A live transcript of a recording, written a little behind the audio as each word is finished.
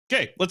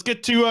Okay, let's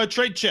get to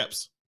trade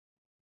chips.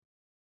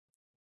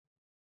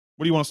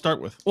 What do you want to start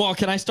with? Well,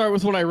 can I start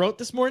with what I wrote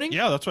this morning?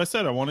 Yeah, that's what I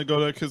said. I want to go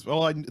to because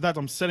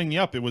I'm setting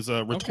you up. It was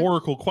a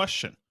rhetorical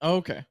question. Oh,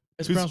 okay.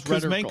 It's pronounced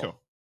Kuzmenko.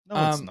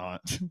 No, it's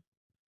not.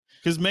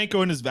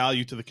 Kuzmenko and his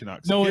value to the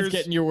Canucks. No one's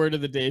getting your word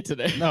of the day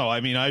today. No, I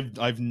mean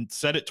I've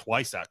said it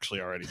twice actually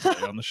already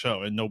today on the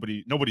show, and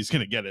nobody's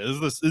gonna get it.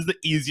 This is the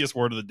easiest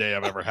word of the day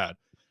I've ever had.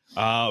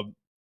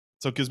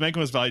 So Kuzmenko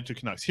has value to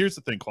Canucks. Here's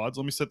the thing, Quads.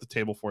 Let me set the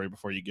table for you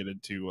before you get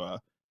into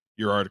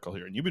your article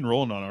here. And you've been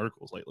rolling on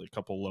articles lately. A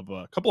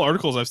couple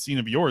articles I've seen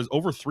of yours,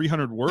 over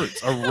 300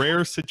 words. A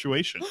rare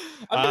situation.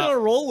 I've been on a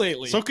roll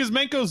lately. So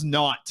Kuzmenko's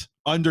not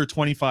under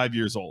 25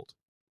 years old,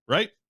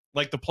 right?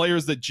 Like the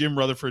players that Jim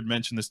Rutherford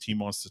mentioned this team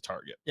wants to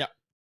target. Yeah.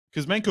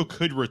 Kuzmenko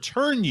could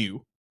return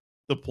you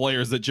the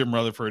players that Jim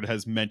Rutherford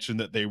has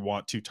mentioned that they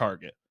want to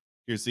target.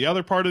 Here's the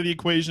other part of the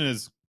equation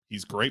is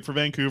he's great for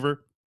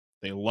Vancouver.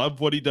 They love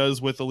what he does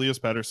with Elias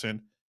Pettersson.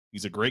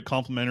 He's a great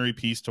complementary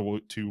piece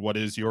to what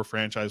is your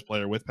franchise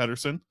player with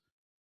Pettersson.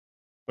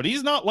 But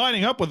he's not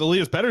lining up with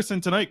Elias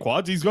Pettersson tonight,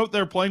 Quads. He's out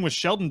there playing with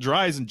Sheldon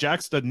Dries and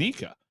Jack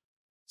Studnicka.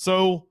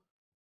 So,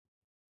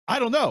 I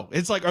don't know.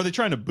 It's like, are they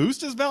trying to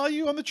boost his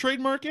value on the trade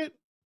market?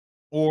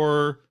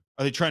 Or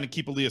are they trying to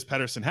keep Elias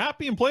Pettersson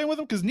happy and playing with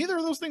him? Because neither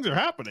of those things are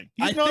happening.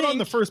 He's not on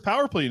the first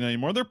power play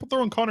anymore. They're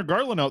throwing Connor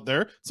Garland out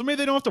there, so maybe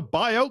they don't have to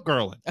buy out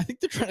Garland. I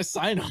think they're trying to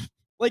sign him.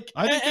 Like,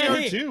 I think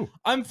they are too.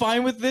 I'm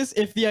fine with this.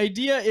 If the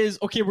idea is,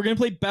 okay, we're going to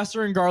play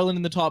Besser and Garland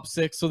in the top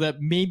 6 so that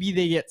maybe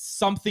they get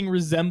something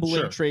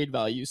resembling trade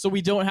value. So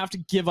we don't have to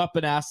give up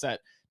an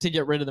asset to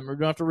get rid of them. Or we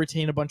don't have to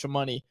retain a bunch of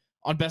money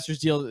on Besser's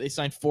deal that they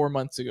signed 4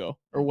 months ago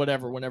or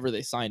whatever, whenever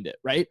they signed it,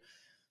 right?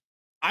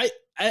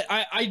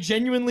 I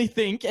genuinely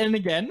think, and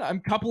again,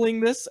 I'm coupling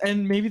this,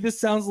 and maybe this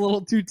sounds a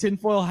little too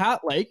tinfoil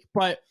hat-like,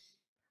 but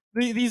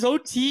these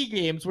OT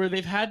games where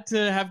they've had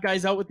to have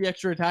guys out with the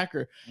extra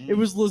attacker. It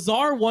was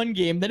Lazar one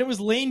game, then it was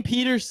Lane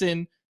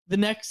Peterson the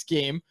next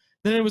game,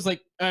 then it was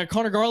like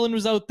Connor Garland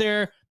was out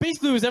there.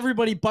 Basically, it was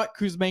everybody but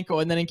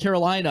Kuzmenko, and then in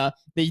Carolina,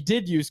 they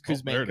did use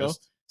Kuzmenko.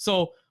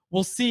 So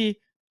we'll see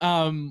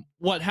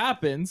what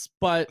happens,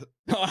 but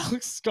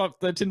Alex got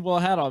the tinfoil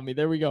hat on me.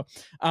 There we go.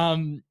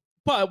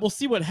 But we'll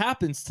see what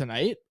happens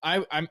tonight.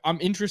 I'm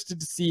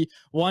interested to see,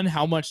 one,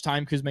 how much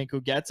time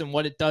Kuzmenko gets and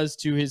what it does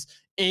to his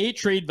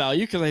trade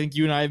value, because I think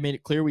you and I have made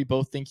it clear we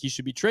both think he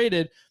should be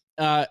traded,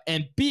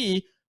 and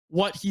B,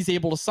 what he's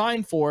able to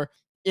sign for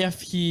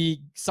if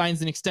he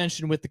signs an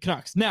extension with the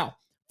Canucks. Now,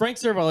 Frank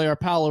Cervelli, our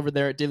pal over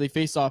there at Daily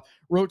Faceoff,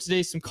 wrote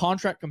today some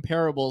contract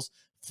comparables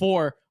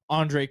for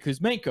Andrei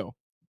Kuzmenko.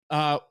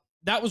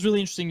 That was really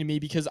interesting to me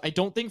because I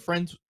don't think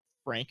Frank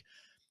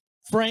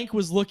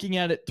was looking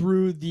at it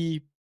through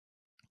the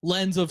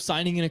lens of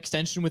signing an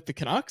extension with the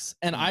Canucks,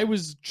 and I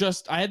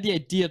had the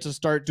idea to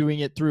start doing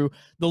it through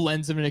the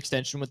lens of an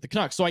extension with the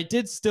Canucks. So I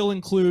did still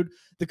include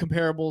the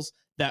comparables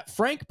that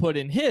Frank put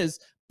in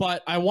his,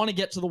 but I want to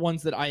get to the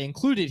ones that I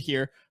included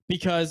here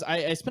because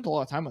I spent a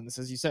lot of time on this,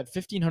 as you said,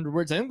 1,500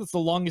 words. I think that's the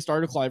longest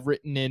article I've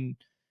written in,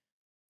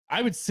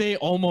 I would say,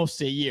 almost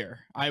a year.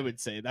 I would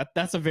say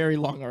that's a very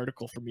long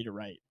article for me to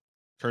write.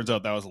 Turns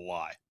out that was a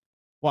lie.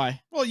 Why?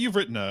 Well, you've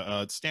written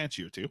a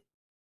stanchion or two.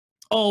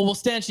 Oh, well,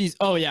 Stanchies.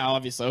 Oh, yeah,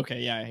 obviously.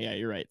 Okay, yeah,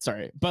 you're right.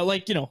 Sorry. But,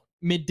 like,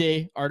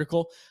 midday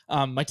article.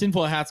 My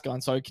tinfoil hat's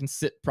gone, so I can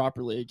sit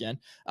properly again.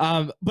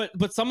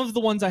 But some of the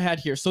ones I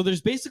had here. So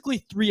there's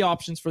basically 3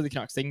 options for the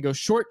Canucks. They can go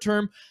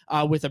short-term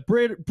with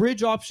a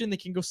bridge option. They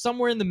can go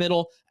somewhere in the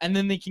middle, and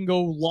then they can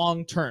go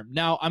long-term.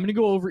 Now, I'm going to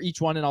go over each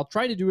one, and I'll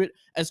try to do it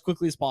as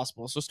quickly as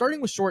possible. So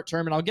starting with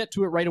short-term, and I'll get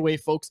to it right away,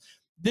 folks.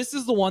 This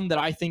is the one that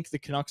I think the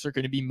Canucks are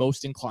going to be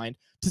most inclined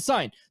to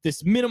sign.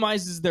 This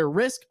minimizes their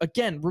risk.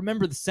 Again,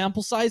 remember the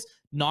sample size,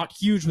 not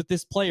huge with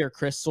this player,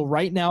 Chris. So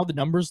right now, the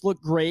numbers look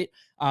great.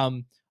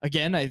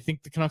 Again, I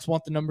think the Canucks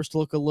want the numbers to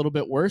look a little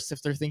bit worse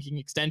if they're thinking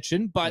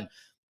extension. But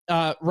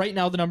right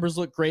now, the numbers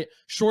look great.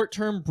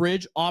 Short-term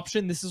bridge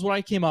option, this is what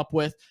I came up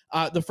with.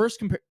 The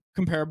first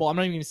comparable, I'm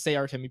not even going to say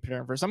Artemi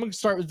Panarin first. I'm going to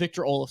start with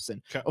Victor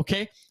Olofsson.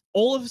 Okay?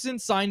 Olofsson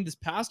signed this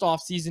past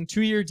offseason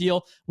 2-year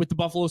deal with the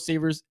Buffalo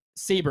Sabres,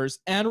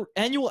 and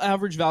annual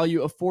average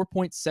value of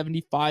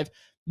 $4.75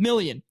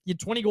 million. He had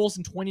 20 goals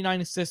and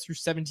 29 assists through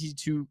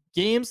 72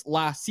 games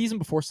last season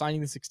before signing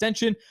this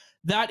extension.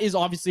 That is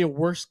obviously a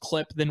worse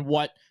clip than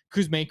what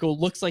Kuzmenko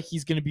looks like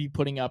he's going to be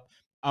putting up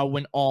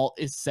when all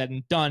is said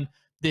and done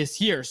this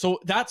year. So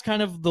that's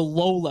kind of the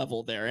low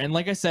level there. And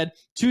like I said,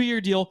 2-year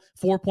deal,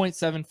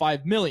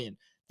 $4.75 million.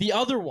 The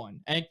other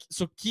one, and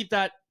so keep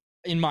that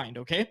in mind,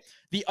 okay?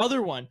 The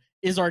other one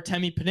is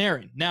Artemi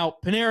Panarin. Now,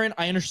 Panarin,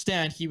 I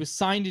understand he was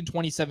signed in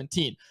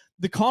 2017.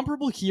 The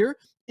comparable here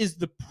is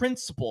the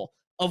principle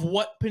of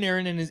what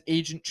Panarin and his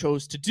agent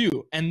chose to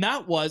do. And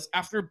that was,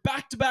 after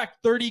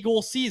back-to-back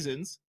 30-goal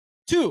seasons,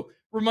 2.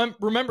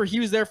 Remember, he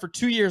was there for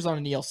 2 years on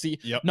an ELC,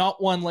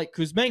 not one like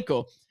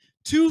Kuzmenko.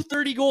 2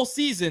 30-goal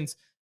seasons,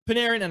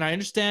 Panarin, and I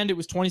understand it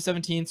was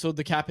 2017, so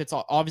the cap hits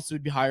obviously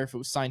would be higher if it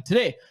was signed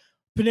today.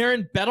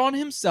 Panarin bet on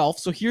himself,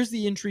 so here's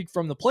the intrigue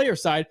from the player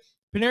side.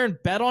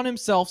 Panarin bet on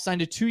himself,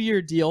 signed a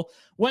 2-year deal,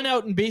 went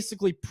out and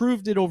basically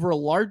proved it over a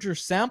larger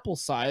sample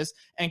size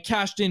and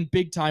cashed in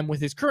big time with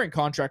his current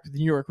contract with the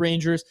New York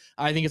Rangers.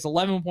 I think it's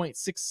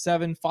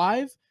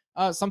 11.675,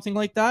 something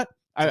like that.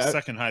 It's the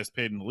second highest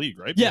paid in the league,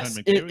 right? Yes,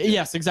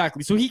 yes,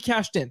 exactly. So he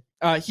cashed in.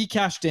 He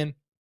cashed in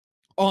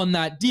on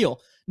that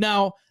deal.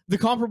 Now, the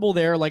comparable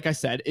there, like I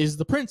said, is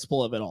the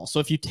principle of it all. So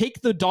if you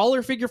take the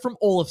dollar figure from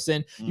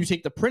Olofsson, you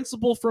take the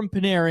principle from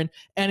Panarin,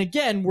 and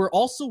again, we're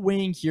also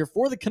weighing here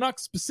for the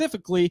Canucks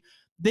specifically,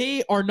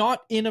 they are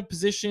not in a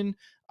position,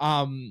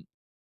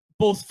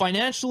 both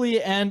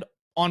financially and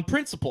on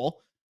principle,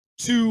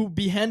 to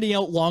be handing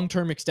out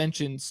long-term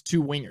extensions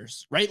to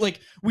wingers, right?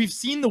 Like, we've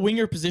seen the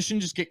winger position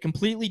just get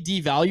completely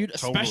devalued,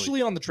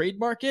 especially on the trade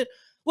market.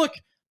 Look,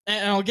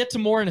 and I'll get to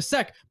more in a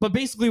sec, but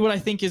basically what I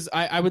think is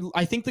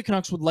I think the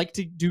Canucks would like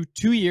to do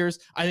 2 years.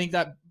 I think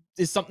that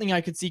is something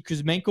I could see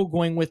Kuzmenko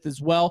going with as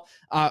well.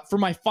 For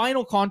my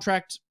final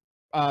contract,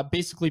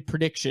 basically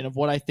prediction of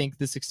what I think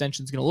this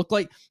extension is going to look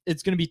like,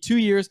 it's going to be 2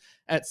 years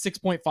at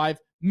 $6.5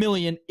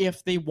 million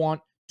if they want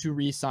to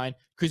re-sign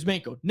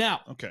Kuzmenko. Now,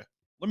 okay,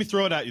 let me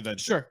throw it at you then.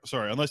 Sure.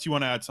 Sorry, unless you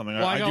want to add something.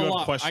 Well, I do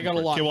have a question. I got a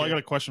lot. Okay, well, I got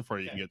a question for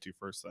you. You can get to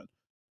first then.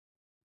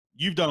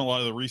 You've done a lot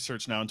of the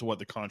research now into what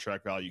the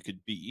contract value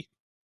could be.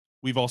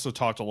 We've also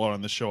talked a lot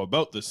on the show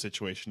about this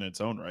situation in its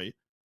own right.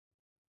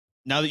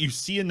 Now that you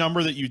see a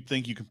number that you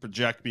think you can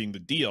project being the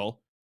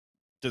deal,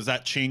 does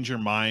that change your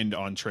mind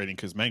on trading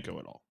Kuzmenko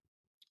at all?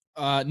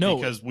 No.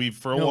 Because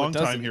for a long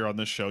time here on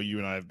this show, you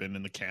and I have been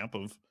in the camp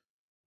of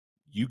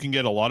you can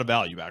get a lot of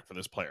value back for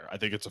this player. I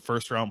think it's a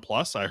first round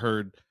plus. I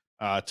heard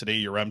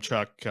today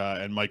Yaremchuk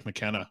and Mike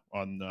McKenna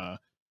on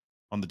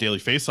the Daily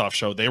Faceoff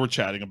show, they were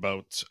chatting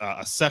about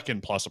a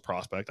second plus a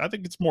prospect. I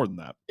think it's more than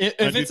that.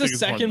 If it's a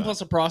second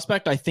plus a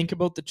prospect, I think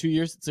about the 2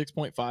 years at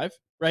 6.5,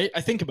 right? I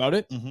think about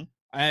it.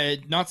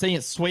 I'm not saying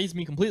it sways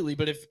me completely,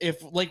 but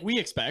if like we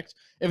expect,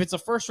 if it's a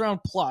first round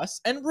plus,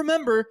 and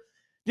remember,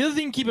 the other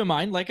thing to keep in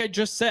mind, like I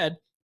just said,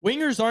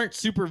 wingers aren't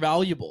super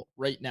valuable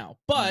right now,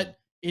 but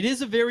it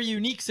is a very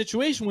unique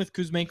situation with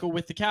Kuzmenko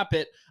with the cap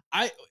hit.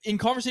 In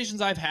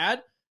conversations I've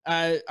had,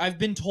 I've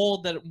been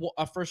told that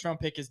a first round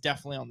pick is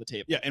definitely on the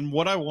table. Yeah, and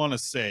what I want to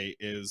say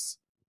is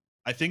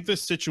I think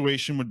this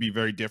situation would be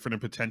very different,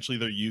 and potentially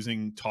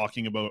they're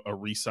talking about a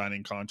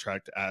re-signing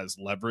contract as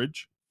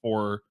leverage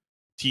for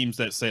teams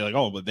that say like,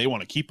 oh, but they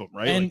want to keep him,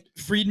 right? And like,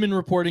 Friedman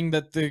reporting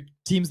that the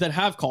teams that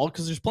have called,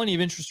 because there's plenty of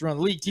interest around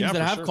the league, teams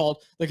that have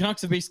called, the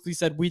Canucks have basically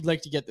said, we'd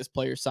like to get this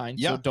player signed.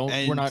 Yeah, so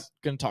we're not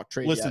going to talk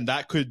trade listen, yet.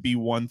 That could be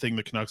one thing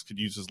the Canucks could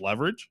use as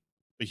leverage,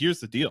 but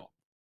here's the deal.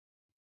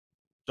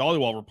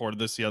 Dollywall reported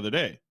this the other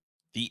day.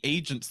 The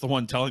agent's the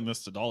one telling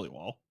this to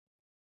Dollywall.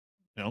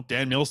 You know,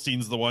 Dan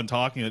Milstein's the one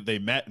talking that they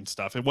met and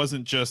stuff. It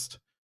wasn't just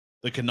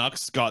the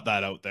Canucks got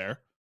that out there.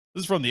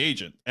 This is from the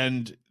agent.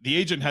 And the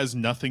agent has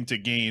nothing to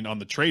gain on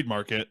the trade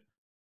market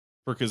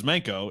for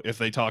Kuzmenko if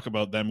they talk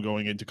about them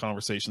going into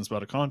conversations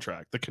about a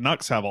contract. The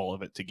Canucks have all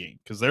of it to gain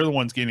because they're the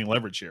ones gaining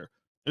leverage here.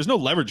 There's no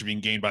leverage being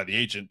gained by the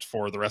agent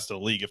for the rest of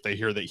the league if they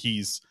hear that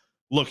he's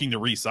looking to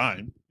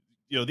re-sign.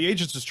 You know, the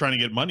agent's just trying to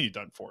get money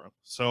done for him.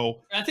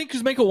 So I think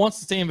Kuzmenko wants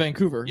to stay in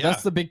Vancouver. Yeah.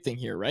 That's the big thing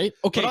here, right?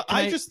 Okay. But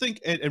I just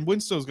think, and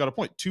Winstow's got a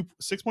point.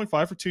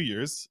 6.5 for 2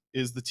 years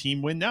is the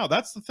team win now.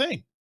 That's the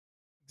thing.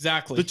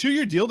 Exactly. The 2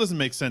 year deal doesn't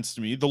make sense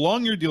to me. The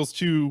long year deal's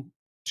too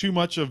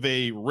much of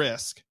a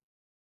risk,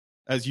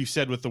 as you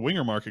said, with the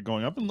winger market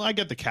going up. And I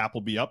get the cap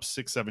will be up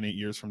 6, 7, 8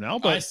 years from now.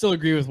 But I still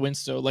agree with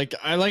Winstow. Like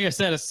I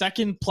said, a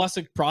second plus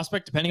a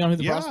prospect, depending on who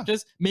the prospect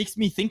is, makes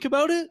me think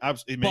about it.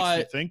 It makes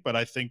me think, but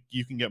I think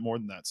you can get more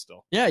than that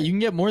still. Yeah, you can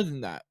get more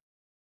than that.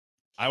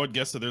 I would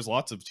guess that there's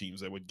lots of teams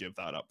that would give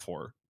that up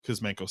for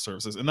Kuzmenko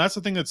services. And that's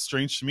the thing that's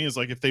strange to me is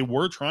like if they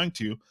were trying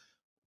to,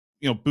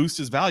 boost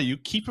his value,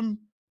 keep him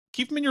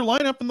in your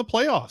lineup in the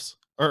playoffs.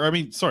 Or I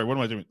mean, sorry, what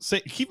am I doing?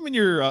 Keep him in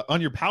your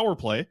on your power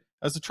play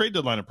as the trade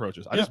deadline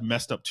approaches. I just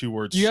messed up 2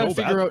 words. You got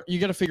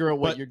to figure out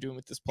what you're doing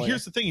with this player.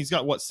 Here's the thing: he's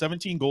got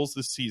 17 goals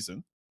this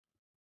season.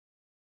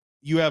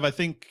 You have, I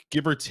think,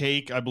 give or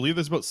take, I believe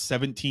there's about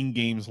 17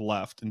 games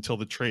left until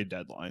the trade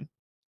deadline.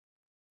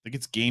 I think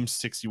it's game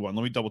 61.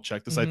 Let me double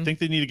check this. I think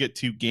they need to get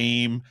to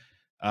game.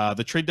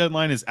 The trade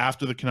deadline is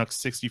after the Canucks'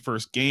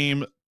 61st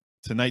game.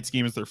 Tonight's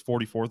game is their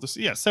 44th.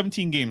 Yeah,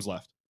 17 games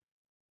left.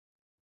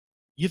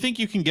 You think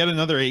you can get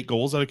another 8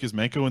 goals out of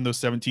Kuzmenko in those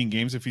 17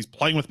 games if he's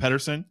playing with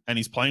Pettersson and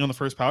he's playing on the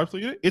first power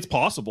play unit? It's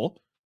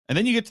possible. And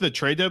then you get to the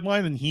trade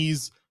deadline and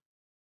he's,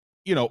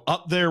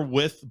 up there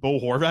with Bo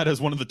Horvat as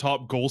one of the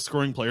top goal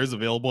scoring players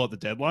available at the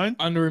deadline.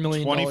 Under $1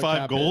 million.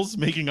 25 goals,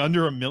 making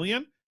under $1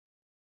 million.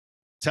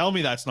 Tell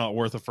me that's not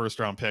worth a first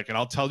round pick, and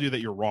I'll tell you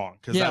that you're wrong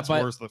because that's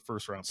worth the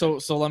first round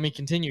pick. So let me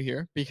continue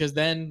here because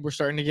then we're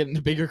starting to get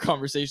into bigger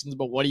conversations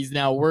about what he's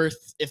now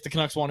worth if the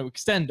Canucks want to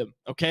extend him.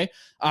 Okay.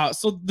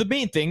 So the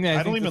main thing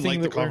I don't even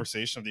like the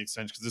conversation of the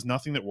extension because there's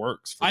nothing that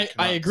works. I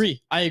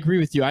agree. I agree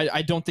with you.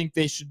 I don't think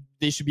they should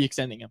be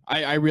extending him.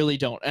 I really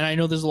don't. And I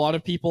know there's a lot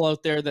of people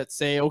out there that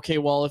say, okay,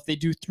 well, if they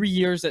do 3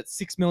 years at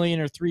 $6 million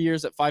or 3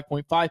 years at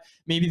 5.5,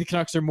 maybe the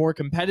Canucks are more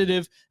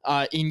competitive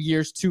in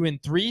years 2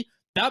 and 3.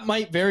 That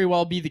might very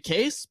well be the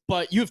case,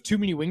 but you have too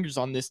many wingers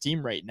on this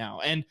team right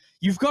now. And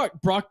you've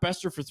got Brock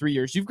Besser for 3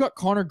 years. You've got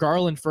Connor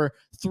Garland for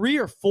 4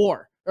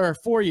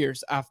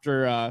 years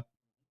after,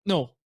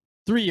 no,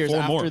 3 years 4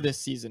 after more.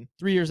 this season.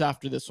 3 years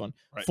after this one.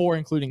 Right. 4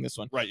 including this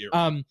one. Right. You're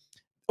right.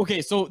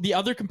 Okay, so the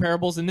other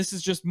comparables, and this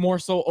is just more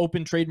so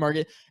open trade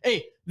market.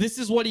 Hey, this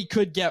is what he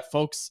could get,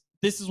 folks.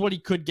 This is what he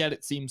could get,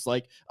 it seems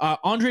like.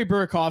 Andrei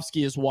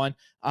Burakovsky is one.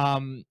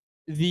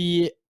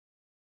 The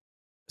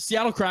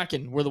Seattle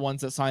Kraken were the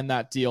ones that signed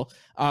that deal.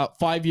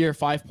 5-year,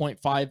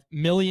 $5.5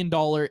 million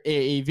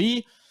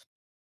AAV.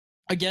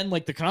 Again,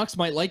 like the Canucks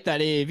might like that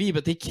AAV,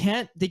 but they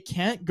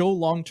can't go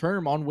long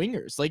term on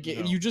wingers. Like no.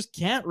 You just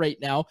can't right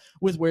now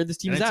with where this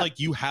team's and it's at. Like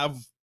you have,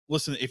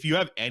 listen, if you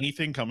have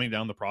anything coming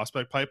down the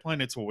prospect pipeline,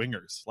 it's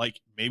wingers.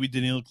 Like maybe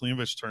Danilo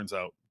Klimovich turns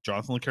out.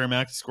 Jonathan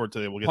LeCarmack scored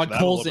today. We'll get to that.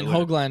 Colson,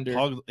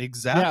 Höglander.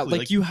 Exactly. Yeah,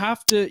 like you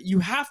have to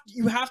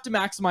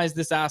maximize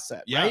this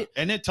asset, yeah. Right?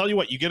 And then tell you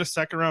what, you get a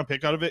second round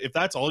pick out of it. If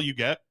that's all you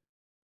get,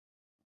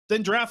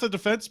 then draft a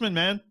defenseman,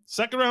 man.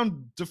 Second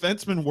round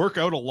defensemen work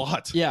out a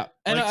lot. Yeah.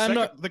 And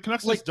like the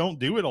Canucks just don't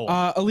do it a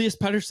lot. Elias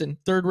Pettersson,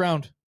 3rd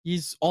round.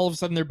 He's all of a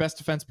sudden their best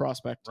defense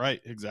prospect.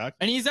 Right, exactly.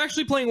 And he's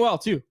actually playing well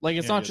too. Like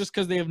it's not just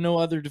because they have no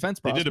other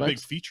defense prospects. They did a big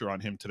feature on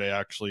him today,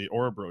 actually.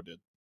 Orebro did.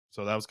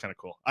 So that was kind of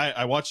cool.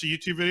 I watched a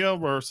YouTube video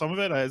where some of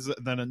it,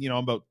 then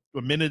about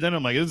a minute in,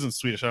 I'm like, this isn't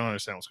Swedish. I don't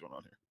understand what's going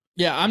on here.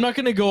 Yeah, I'm not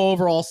going to go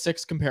over all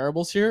 6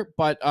 comparables here,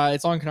 but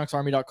it's on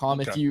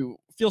CanucksArmy.com if you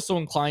feel so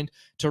inclined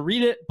to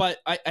read it. But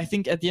I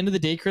think at the end of the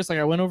day, Chris, like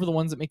I went over the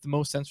ones that make the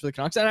most sense for the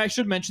Canucks. And I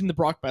should mention the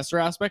Brock Besser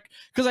aspect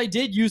because I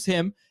did use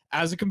him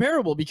as a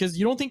comparable because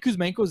you don't think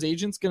Kuzmenko's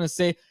agent's going to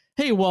say,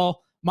 hey,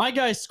 well, my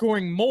guy's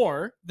scoring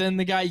more than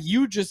the guy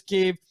you just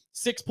gave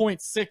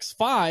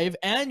 6.65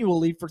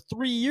 annually for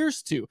 3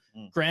 years to.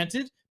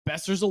 Granted,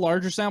 Besser's a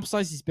larger sample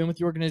size. He's been with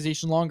the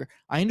organization longer.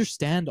 I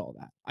understand all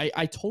that.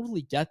 I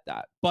totally get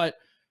that. But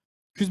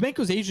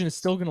Kuzmenko's agent is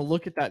still going to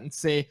look at that and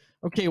say,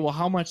 okay, well,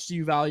 how much do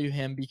you value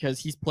him? Because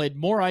he's played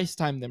more ice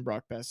time than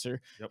Brock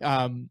Besser.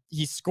 Yep.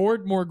 He's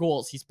scored more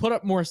goals. He's put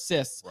up more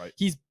assists. Right.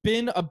 He's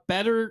been a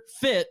better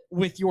fit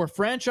with your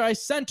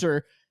franchise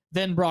center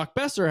than Brock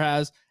Besser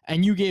has.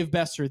 And you gave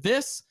Besser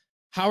this.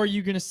 How are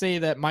you going to say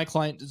that my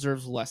client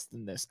deserves less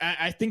than this?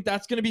 I think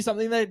that's going to be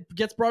something that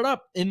gets brought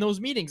up in those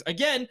meetings.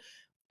 Again,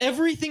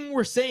 everything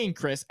we're saying,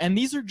 Chris, and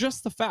these are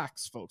just the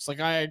facts, folks.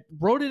 Like I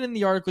wrote it in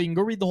the article. You can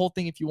go read the whole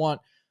thing if you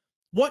want.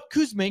 What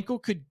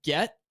Kuzmenko could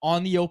get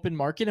on the open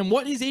market and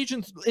what his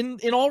agents,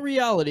 in all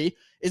reality,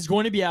 is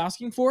going to be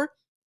asking for,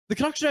 the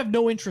Canucks should have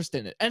no interest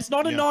in it. And it's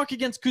not a knock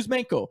against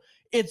Kuzmenko.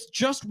 It's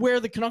just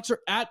where the Canucks are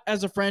at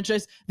as a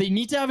franchise. They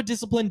need to have a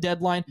disciplined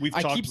deadline.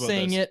 I keep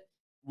saying it.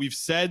 We've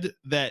said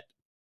that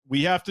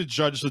we have to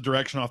judge the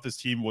direction off this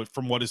team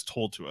from what is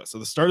told to us. At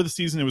the start of the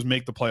season, it was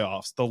make the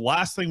playoffs. The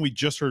last thing we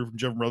just heard from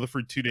Jim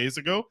Rutherford 2 days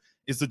ago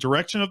is the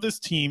direction of this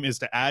team is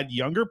to add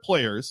younger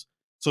players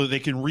so that they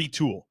can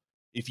retool.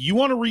 If you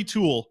want to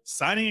retool,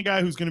 signing a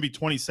guy who's going to be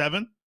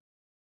 27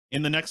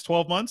 in the next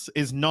 12 months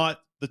is not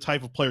the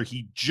type of player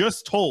he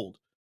just told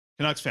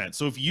Canucks fans.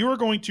 So if you are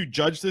going to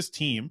judge this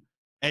team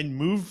and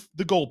move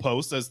the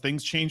goalposts as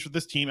things change with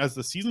this team, as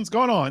the season's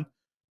gone on,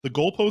 the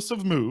goalposts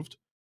have moved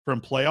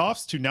from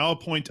playoffs to now a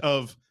point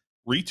of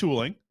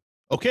retooling.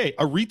 Okay,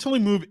 a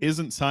retooling move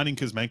isn't signing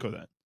Kuzmenko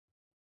then.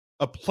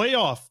 A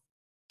playoff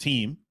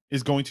team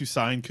is going to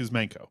sign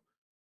Kuzmenko.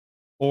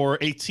 Or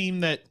a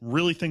team that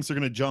really thinks they're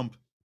going to jump.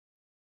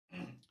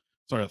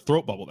 Sorry, a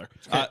throat bubble there.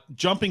 Okay.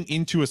 Jumping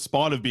into a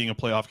spot of being a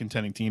playoff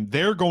contending team,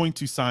 they're going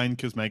to sign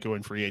Kuzmenko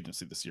in free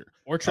agency this year.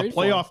 Or trade a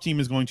playoff team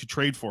is going to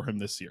trade for him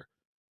this year.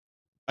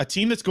 A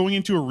team that's going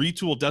into a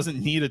retool doesn't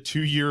need a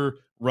 2-year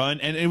run.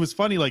 And it was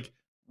funny, like,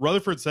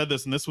 Rutherford said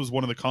this, and this was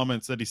one of the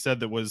comments that he said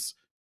that was,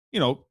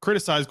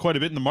 criticized quite a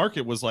bit in the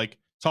market, was like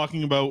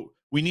talking about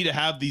we need to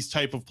have these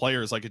type of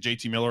players like a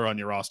JT Miller on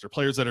your roster,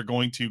 players that are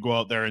going to go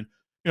out there and,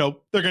 they're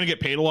going to get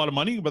paid a lot of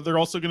money, but they're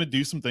also going to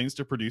do some things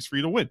to produce for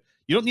you to win.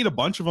 You don't need a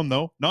bunch of them,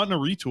 though, not in a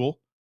retool.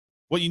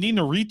 What you need in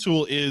a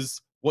retool is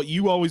what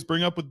you always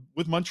bring up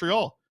with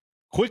Montreal.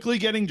 Quickly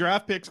getting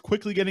draft picks,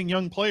 quickly getting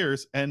young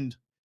players. And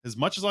as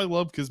much as I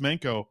love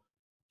Kuzmenko,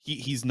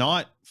 he's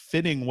not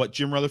fitting what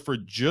Jim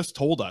Rutherford just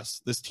told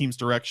us this team's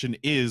direction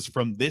is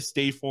from this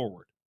day forward.